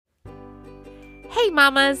Hey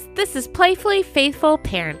mamas, this is Playfully Faithful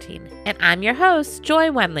Parenting, and I'm your host,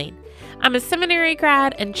 Joy Wendling. I'm a seminary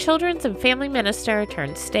grad and children's and family minister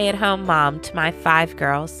turned stay-at-home mom to my 5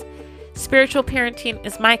 girls. Spiritual parenting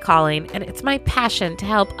is my calling, and it's my passion to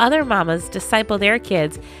help other mamas disciple their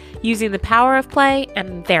kids using the power of play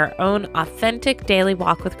and their own authentic daily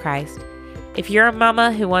walk with Christ. If you're a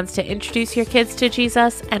mama who wants to introduce your kids to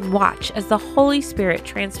Jesus and watch as the Holy Spirit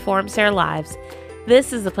transforms their lives,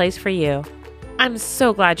 this is the place for you. I'm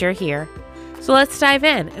so glad you're here. So let's dive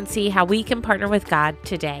in and see how we can partner with God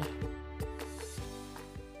today.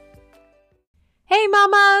 Hey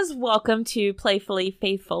mamas, welcome to Playfully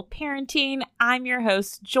Faithful Parenting. I'm your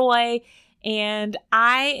host, Joy, and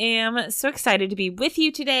I am so excited to be with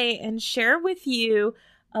you today and share with you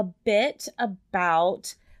a bit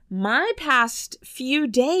about my past few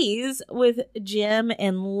days with Jim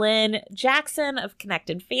and Lynn Jackson of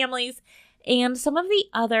Connected Families and some of the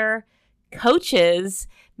other coaches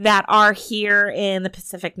that are here in the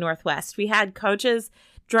Pacific Northwest. We had coaches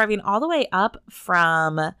driving all the way up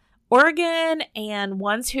from Oregon and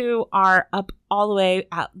ones who are up all the way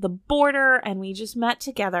at the border, and we just met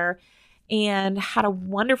together and had a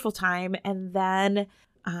wonderful time. And then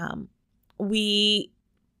we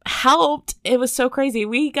helped. It was so crazy.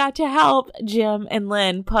 We got to help Jim and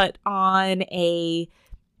Lynn put on a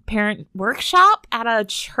parent workshop at a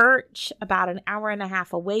church about an hour and a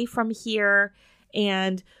half away from here.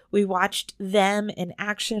 And we watched them in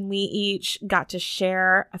action. We each got to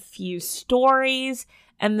share a few stories.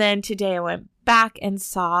 And then today I went back and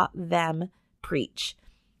saw them preach.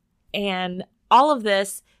 And all of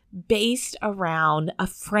this based around a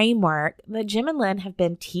framework that Jim and Lynn have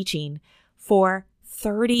been teaching for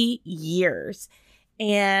 30 years.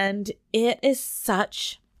 And it is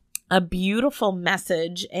such a beautiful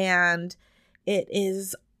message, and it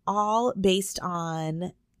is all based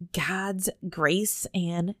on God's grace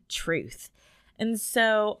and truth. And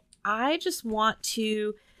so I just want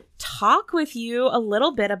to talk with you a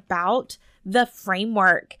little bit about the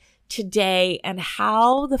framework today and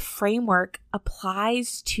how the framework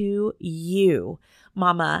applies to you,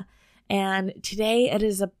 mama. And today it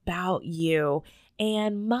is about you.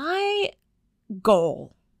 And my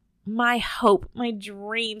goal, my hope, my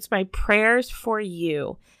dreams, my prayers for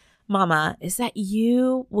you, mama, is that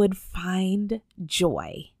you would find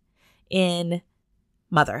joy in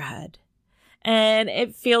motherhood. And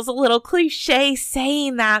it feels a little cliche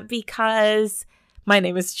saying that because my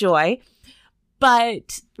name is Joy,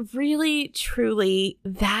 but really, truly,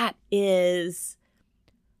 that is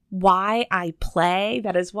why I play.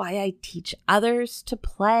 That is why I teach others to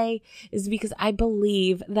play, is because I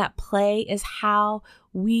believe that play is how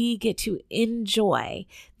we get to enjoy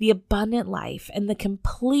the abundant life and the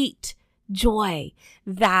complete joy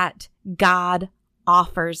that God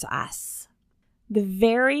offers us. The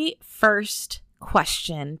very first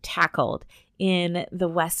question tackled in the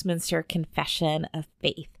Westminster Confession of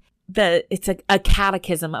Faith, it's a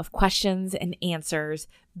catechism of questions and answers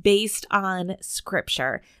based on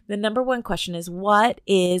scripture. The number one question is, what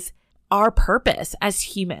is our purpose as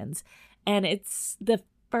humans? And it's the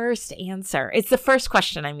first answer. It's the first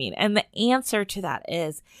question, and the answer to that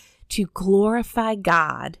is to glorify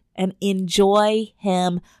God and enjoy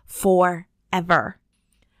Him forever.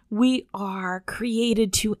 We are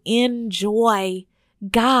created to enjoy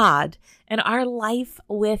God and our life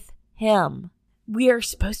with Him. We are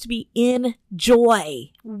supposed to be in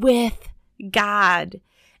joy with God.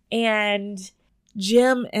 And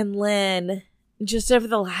Jim and Lynn, just over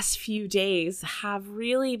the last few days, have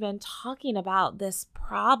really been talking about this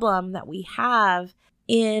problem that we have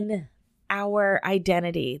in our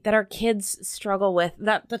identity, that our kids struggle with,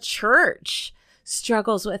 that the church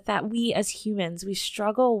struggles with, that we as humans, we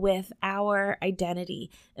struggle with our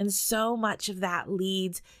identity. And so much of that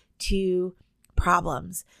leads to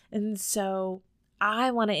problems. And so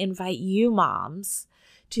I want to invite you moms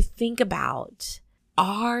to think about,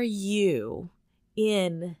 are you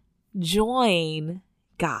enjoying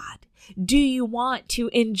God? Do you want to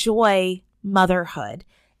enjoy motherhood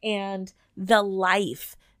and the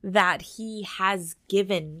life that He has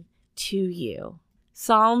given to you?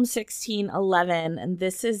 Psalm 16:11, and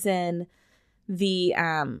this is in the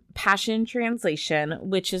Passion Translation,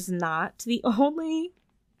 which is not the only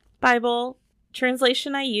Bible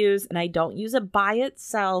translation I use, and I don't use it by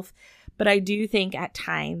itself, but I do think at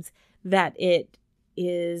times that it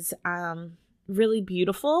is really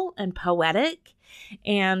beautiful and poetic,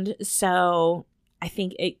 and so I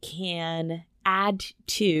think it can add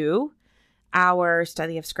to our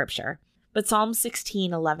study of scripture. But Psalm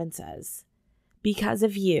 16:11 says, "Because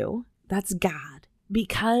of you," that's God,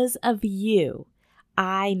 "because of you,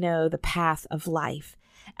 I know the path of life.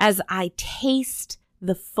 As I taste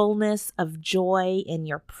the fullness of joy in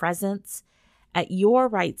your presence, at your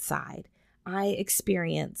right side, I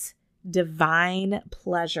experience divine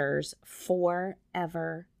pleasures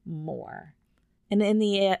forevermore. And in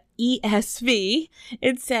the ESV,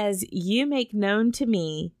 it says, you make known to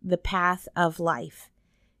me the path of life.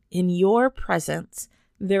 In your presence,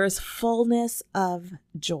 there is fullness of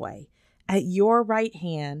joy. At your right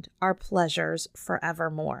hand are pleasures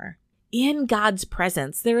forevermore. In God's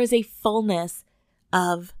presence, there is a fullness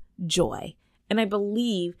of joy. And I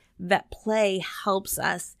believe that play helps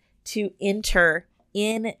us to enter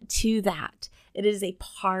into that. It is a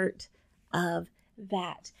part of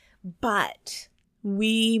that. But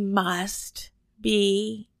we must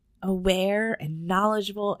be aware and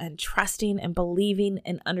knowledgeable and trusting and believing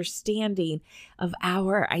and understanding of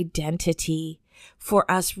our identity for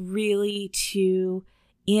us really to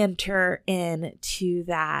enter into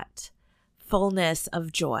that fullness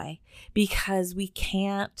of joy, because we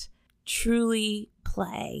can't truly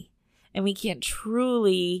play and we can't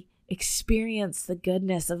truly experience the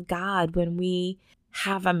goodness of God when we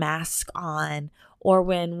have a mask on or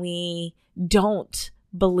when we don't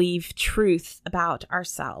believe truth about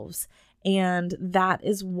ourselves. And that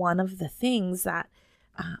is one of the things that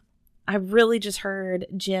I really just heard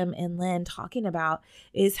Jim and Lynn talking about,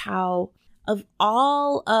 is how of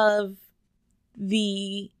all of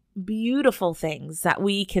the beautiful things that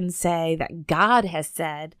we can say that God has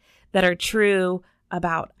said that are true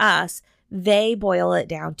about us, they boil it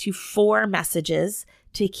down to 4 messages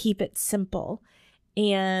to keep it simple.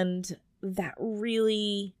 And that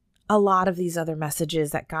really, a lot of these other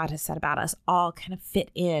messages that God has said about us all kind of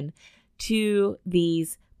fit in to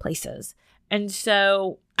these places. And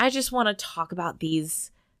so I just want to talk about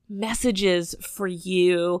these messages for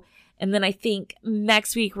you. And then I think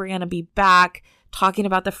next week we're going to be back talking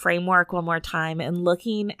about the framework one more time and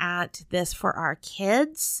looking at this for our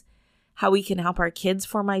kids, how we can help our kids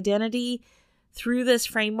form identity through this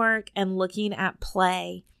framework, and looking at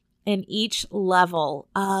play in each level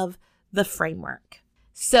of the framework.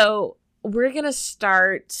 So we're going to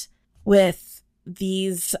start with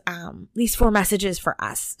these 4 messages for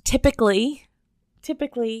us. Typically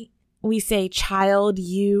we say, child,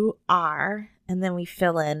 you are, and then we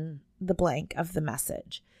fill in the blank of the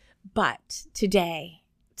message. But today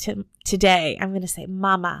I'm going to say,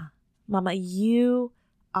 Mama, you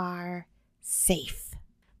are safe.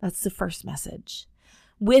 That's the first message.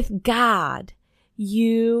 With God,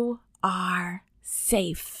 you are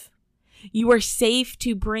safe. You are safe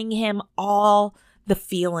to bring him all the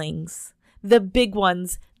feelings, the big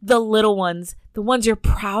ones, the little ones, the ones you're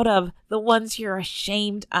proud of, the ones you're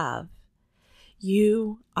ashamed of.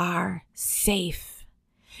 You are safe.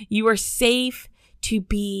 You are safe to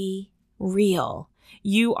be real.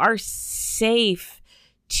 You are safe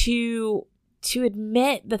to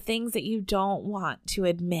admit the things that you don't want to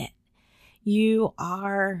admit. You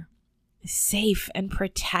are safe and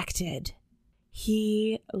protected.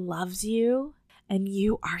 He loves you, and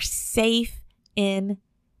you are safe in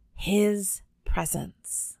his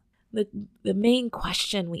presence. The main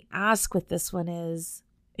question we ask with this one is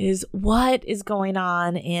what is going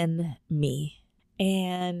on in me?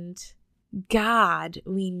 And God,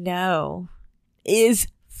 we know, is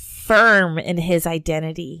firm in his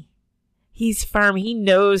identity. He's firm. He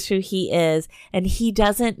knows who he is, and he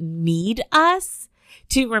doesn't need us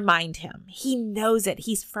to remind him. He knows it.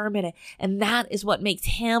 He's firm in it. And that is what makes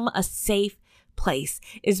him a safe place,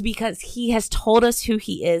 is because he has told us who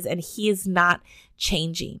he is, and he is not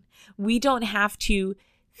changing. We don't have to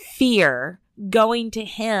fear going to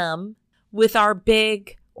him with our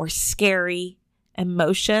big or scary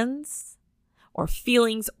emotions or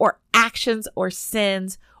feelings or actions or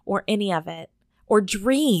sins or any of it, or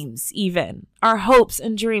dreams, even our hopes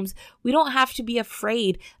and dreams. We don't have to be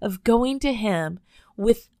afraid of going to him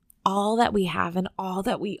with all that we have and all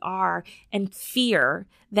that we are, and fear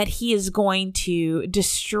that he is going to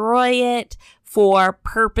destroy it for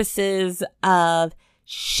purposes of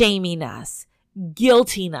shaming us,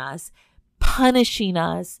 guilting us, punishing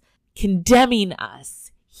us, condemning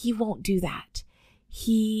us. He won't do that.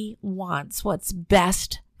 He wants what's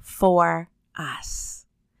best for us,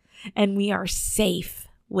 and we are safe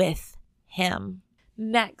with him.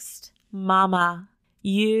 Next, Mama,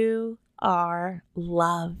 you are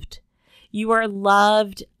loved. You are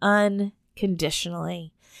loved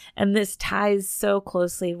unconditionally. And this ties so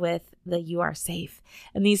closely with the you are safe.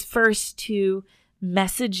 And these first 2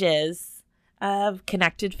 messages of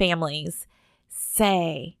connected families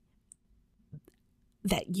say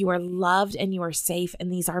that you are loved and you are safe.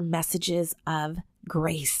 And these are messages of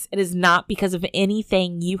grace. It is not because of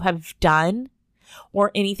anything you have done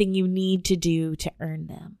or anything you need to do to earn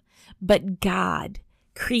them. But God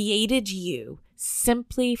created you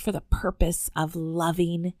simply for the purpose of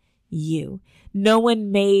loving you. No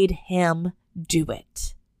one made him do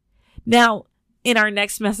it. Now, in our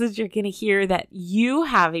next message, you're going to hear that you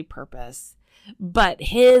have a purpose, but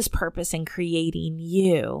his purpose in creating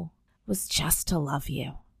you was just to love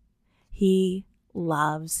you. He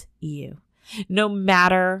loves you, no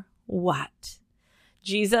matter what.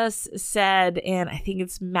 Jesus said in, I think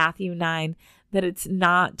it's Matthew 9, that it's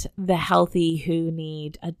not the healthy who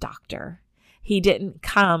need a doctor. He didn't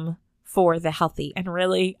come for the healthy. And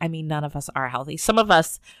really, I mean, none of us are healthy. Some of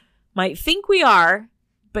us might think we are,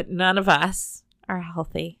 but none of us are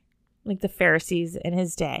healthy. Like the Pharisees in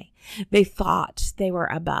his day, they thought they were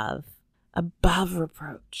above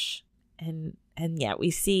reproach. And yet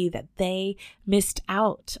we see that they missed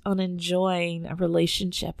out on enjoying a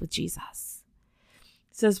relationship with Jesus.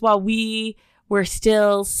 It says, while we were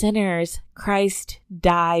still sinners, Christ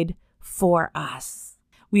died for us.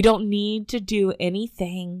 We don't need to do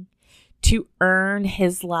anything to earn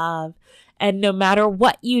his love. And no matter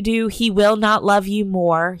what you do, he will not love you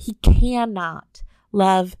more. He cannot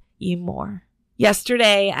love you more.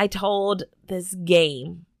 Yesterday, I told this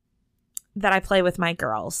game that I play with my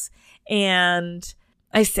girls. And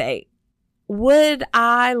I say, would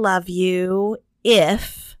I love you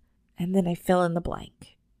if, and then I fill in the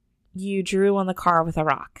blank. You drew on the car with a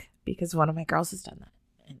rock, because one of my girls has done that.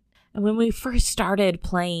 And when we first started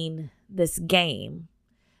playing this game,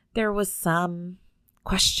 there was some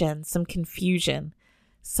question, some confusion,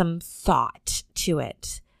 some thought to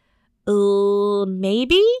it.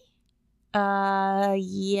 Maybe?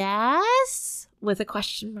 Yes? With a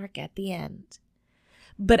question mark at the end.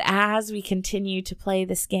 But as we continue to play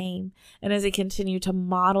this game, and as I continue to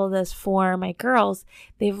model this for my girls,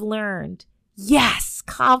 they've learned, yes,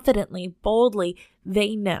 confidently, boldly,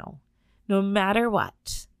 they know, no matter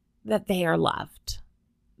what, that they are loved,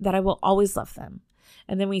 that I will always love them.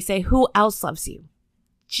 And then we say, who else loves you?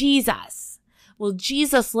 Jesus. Will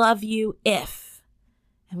Jesus love you if?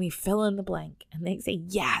 And we fill in the blank, and they say,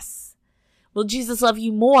 yes. Will Jesus love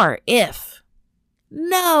you more if?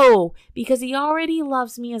 No, because he already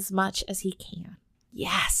loves me as much as he can.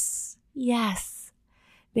 Yes, yes.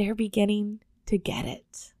 They're beginning to get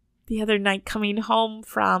it. The other night coming home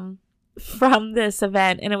from this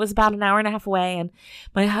event, and it was about an hour and a half away, and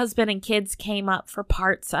my husband and kids came up for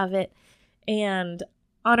parts of it. And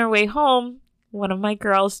on our way home, one of my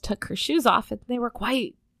girls took her shoes off, and they were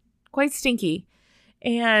quite stinky.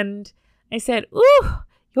 And I said, ooh,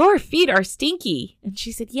 your feet are stinky. And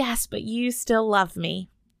she said, yes, but you still love me.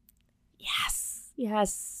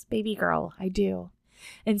 Yes, baby girl, I do.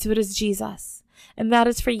 And so does Jesus. And that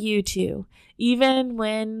is for you too. Even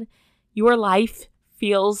when your life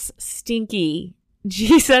feels stinky,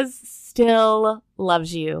 Jesus still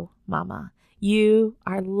loves you, mama. You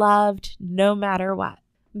are loved no matter what.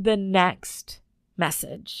 The next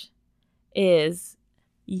message is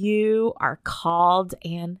you are called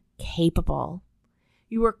and capable.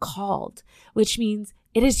 You are called, which means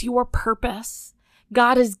it is your purpose.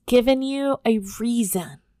 God has given you a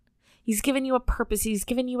reason. He's given you a purpose. He's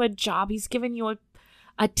given you a job. He's given you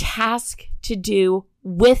a task to do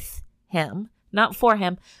with him, not for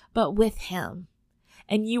him, but with him.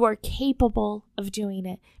 And you are capable of doing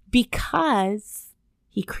it because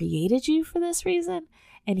he created you for this reason,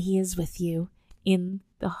 and he is with you in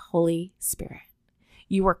the Holy Spirit.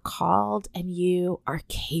 You are called and you are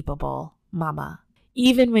capable, mama.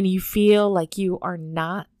 Even when you feel like you are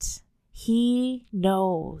not, he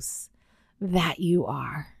knows that you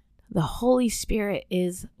are. The Holy Spirit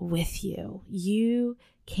is with you. You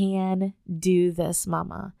can do this,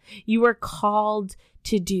 mama. You are called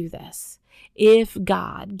to do this. If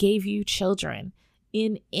God gave you children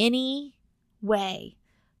in any way,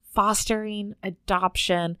 fostering,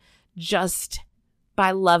 adoption, just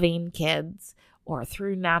by loving kids or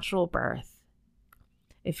through natural birth,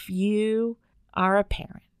 if you are a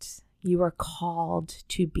parent, you are called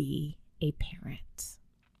to be a parent.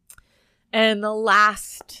 And the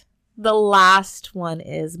last one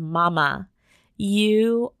is mama.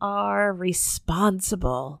 You are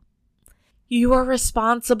responsible. You are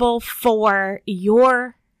responsible for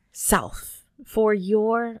yourself, for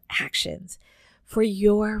your actions, for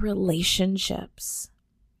your relationships.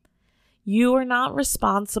 You are not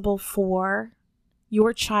responsible for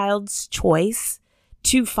your child's choice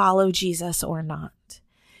to follow Jesus or not.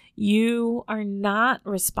 You are not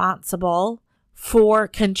responsible for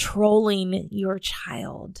controlling your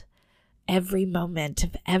child. every moment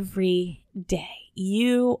of every day.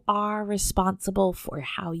 You are responsible for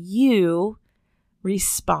how you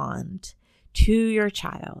respond to your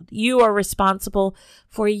child. You are responsible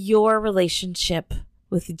for your relationship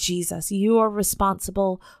with Jesus. You are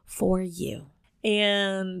responsible for you.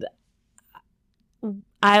 And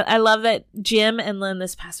I love that Jim and Lynn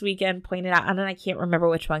this past weekend pointed out, and I can't remember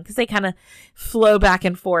which one because they kind of flow back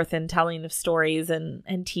and forth in telling of stories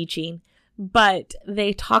and teaching, but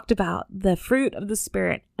they talked about the fruit of the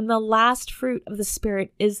Spirit, and the last fruit of the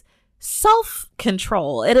Spirit is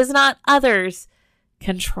self-control. It is not others'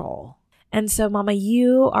 control. And so, Mama,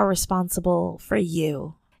 you are responsible for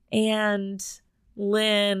you. And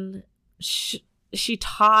Lynn, she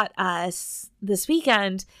taught us this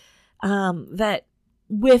weekend that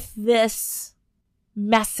with this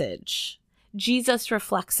message, Jesus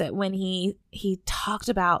reflects it when he talked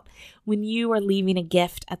about when you are leaving a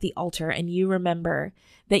gift at the altar and you remember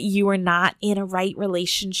that you are not in a right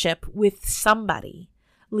relationship with somebody.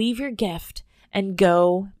 Leave your gift and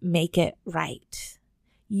go make it right.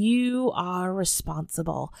 You are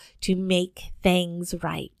responsible to make things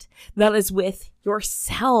right. That is with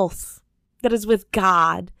yourself. That is with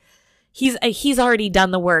God. He's already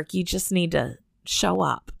done the work. You just need to show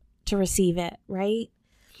up to receive it, right?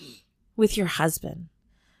 With your husband,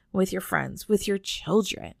 with your friends, with your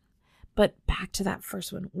children. But back to that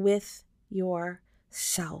first one, with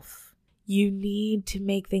yourself. You need to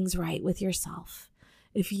make things right with yourself.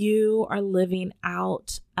 If you are living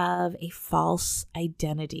out of a false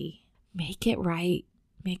identity, make it right.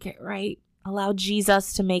 Make it right. Allow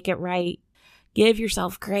Jesus to make it right. Give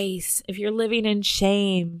yourself grace. If you're living in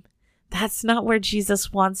shame, that's not where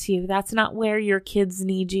Jesus wants you. That's not where your kids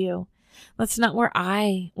need you. That's not where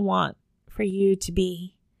I want for you to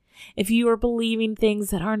be. If you are believing things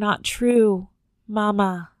that are not true,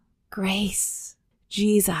 Mama, grace.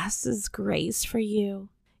 Jesus' grace for you.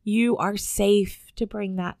 You are safe to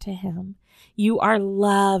bring that to him. You are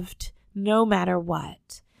loved no matter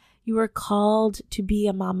what. You are called to be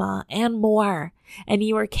a mama and more, and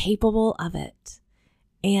you are capable of it.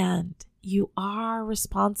 And you are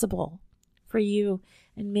responsible for you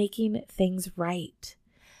and making things right.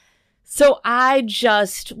 So I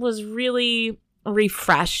just was really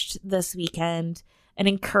refreshed this weekend and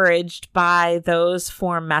encouraged by those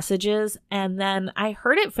 4 messages. And then I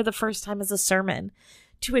heard it for the first time as a sermon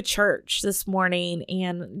to a church this morning,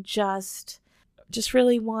 and just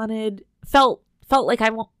really felt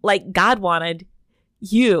like God wanted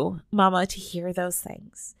you, Mama, to hear those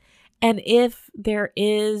things. And if there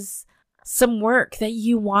is some work that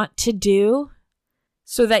you want to do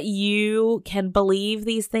so that you can believe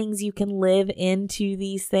these things, you can live into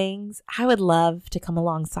these things, I would love to come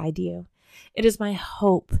alongside you. It is my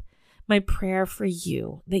hope, my prayer for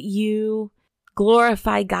you, that you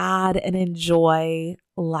glorify God and enjoy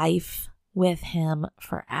life with him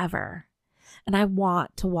forever. And I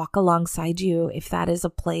want to walk alongside you if that is a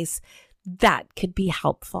place that could be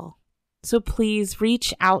helpful. So please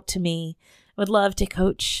reach out to me. I would love to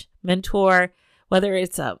coach, mentor, whether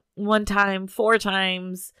it's a 1 time, 4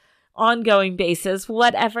 times, ongoing basis,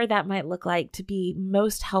 whatever that might look like to be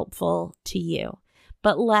most helpful to you.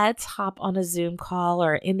 But let's hop on a Zoom call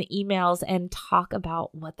or in the emails and talk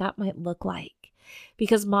about what that might look like.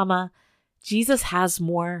 Because Mama, Jesus has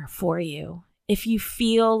more for you. If you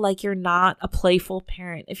feel like you're not a playful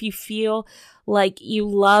parent, if you feel like you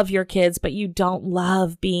love your kids, but you don't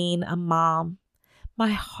love being a mom, my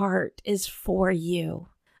heart is for you.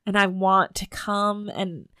 And I want to come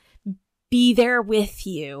and be there with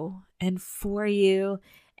you and for you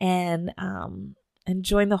and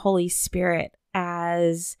join the Holy Spirit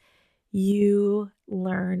as you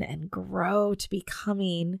learn and grow to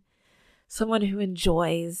becoming someone who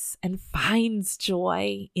enjoys and finds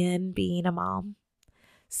joy in being a mom.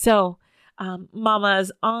 So,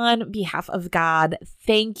 mamas, on behalf of God,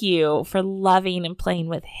 thank you for loving and playing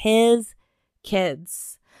with his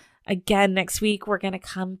kids. Again, next week, we're going to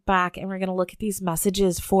come back and we're going to look at these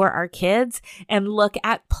messages for our kids and look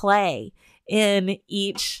at play in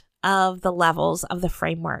each of the levels of the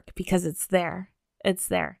framework because it's there. It's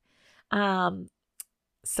there.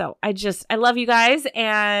 So I love you guys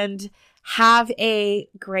and have a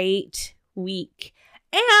great week.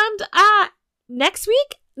 And next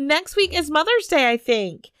week is Mother's Day, I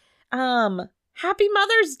think. Happy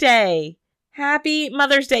Mother's Day. Happy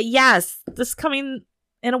Mother's Day. Yes, this coming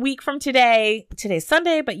in a week from today. Today's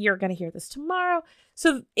Sunday, but you're going to hear this tomorrow.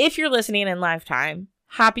 So if you're listening in live time,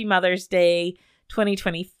 happy Mother's Day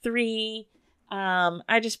 2023.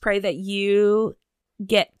 I just pray that you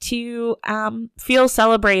get to feel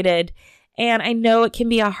celebrated. And I know it can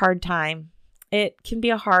be a hard time. It can be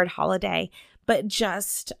a hard holiday, but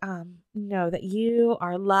just know that you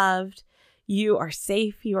are loved, you are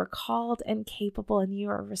safe, you are called and capable, and you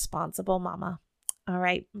are a responsible mama. All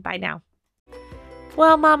right, bye now.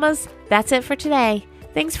 Well, mamas, that's it for today.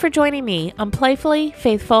 Thanks for joining me on Playfully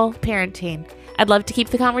Faithful Parenting. I'd love to keep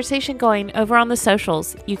the conversation going over on the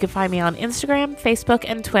socials. You can find me on Instagram, Facebook,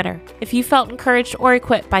 and Twitter. If you felt encouraged or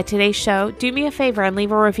equipped by today's show, do me a favor and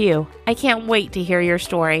leave a review. I can't wait to hear your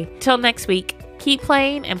story. Till next week, keep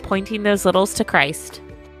playing and pointing those littles to Christ.